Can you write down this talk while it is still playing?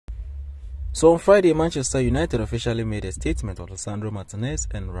So on Friday, Manchester United officially made a statement of Lisandro Martinez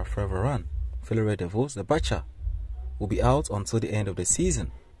and Rafael Varane. Fully read the votes, the Bacha will be out until the end of the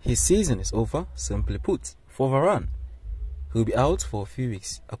season. His season is over, simply put. For Varane, he will be out for a few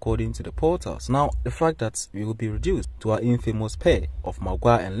weeks, according to the portals. Now, the fact that we will be reduced to our infamous pair of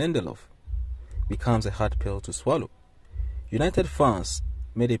Maguire and Lindelof becomes a hard pill to swallow. United fans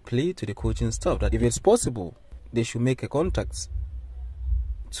made a plea to the coaching staff that if it's possible, they should make a contact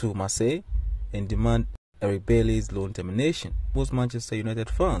to Marseille and demand Eric Bailly's loan termination. Most Manchester United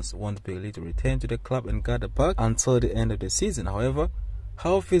fans want Bailly to return to the club and guard the back until the end of the season. However,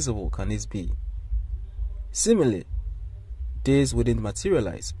 how feasible can this be? Similarly, this wouldn't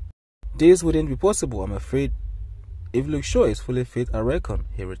materialize. This wouldn't be possible, I'm afraid. If Luke Shaw is fully fit, I reckon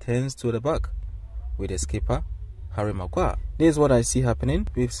he returns to the back with the skipper, Harry Maguire. This is what I see happening.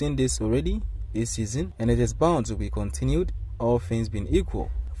 We've seen this already this season, and it is bound to be continued, all things being equal.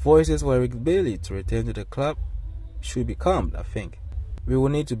 Voices for Eric Bailly to return to the club should be calmed, I think. We will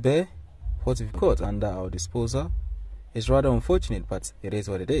need to bear what we've got under our disposal. It's rather unfortunate, but it is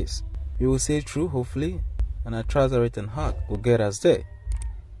what it is. We will stay true, hopefully, and I trust that Written Heart will get us there.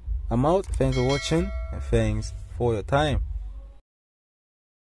 I'm out. Thanks for watching, and thanks for your time.